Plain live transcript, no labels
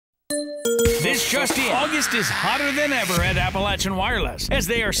News just in. August is hotter than ever at Appalachian Wireless, as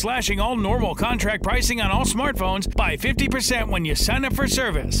they are slashing all normal contract pricing on all smartphones by 50% when you sign up for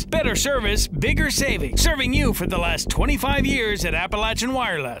service. Better service, bigger savings. Serving you for the last 25 years at Appalachian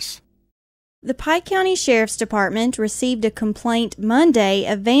Wireless. The Pike County Sheriff's Department received a complaint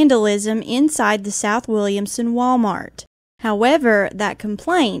Monday of vandalism inside the South Williamson Walmart. However, that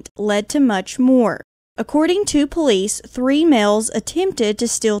complaint led to much more. According to police, 3 males attempted to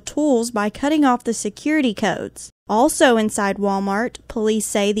steal tools by cutting off the security codes. Also inside Walmart, police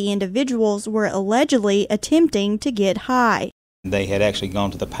say the individuals were allegedly attempting to get high. They had actually gone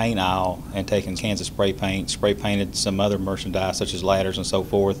to the paint aisle and taken cans of spray paint, spray painted some other merchandise such as ladders and so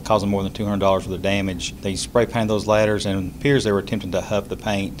forth, causing more than $200 worth of damage. They spray painted those ladders, and it appears they were attempting to huff the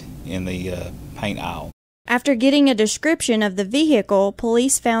paint in the paint aisle. After getting a description of the vehicle,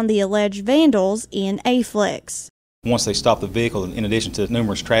 police found the alleged vandals in Afflex. Once they stopped the vehicle, in addition to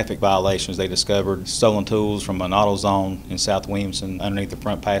numerous traffic violations, they discovered stolen tools from an AutoZone in South Williamson underneath the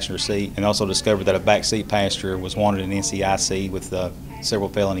front passenger seat, and also discovered that a backseat passenger was wanted in NCIC with several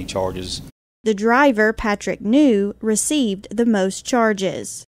felony charges. The driver, Patrick New, received the most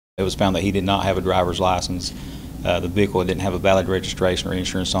charges. It was found that he did not have a driver's license. The vehicle didn't have a valid registration or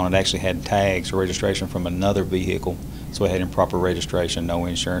insurance on it. It actually had tags or registration from another vehicle, so it had improper registration, no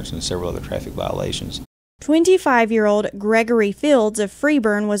insurance, and several other traffic violations. 25-year-old Gregory Fields of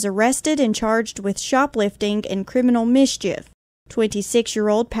Freeburn was arrested and charged with shoplifting and criminal mischief.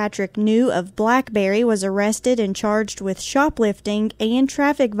 26-year-old Patrick New of Blackberry was arrested and charged with shoplifting and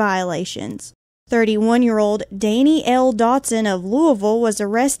traffic violations. 31-year-old Danny L. Dotson of Louisville was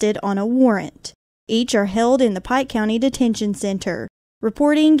arrested on a warrant. Each are held in the Pike County Detention Center.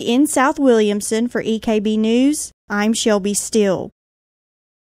 Reporting in South Williamson for EKB News, I'm Shelby Steele.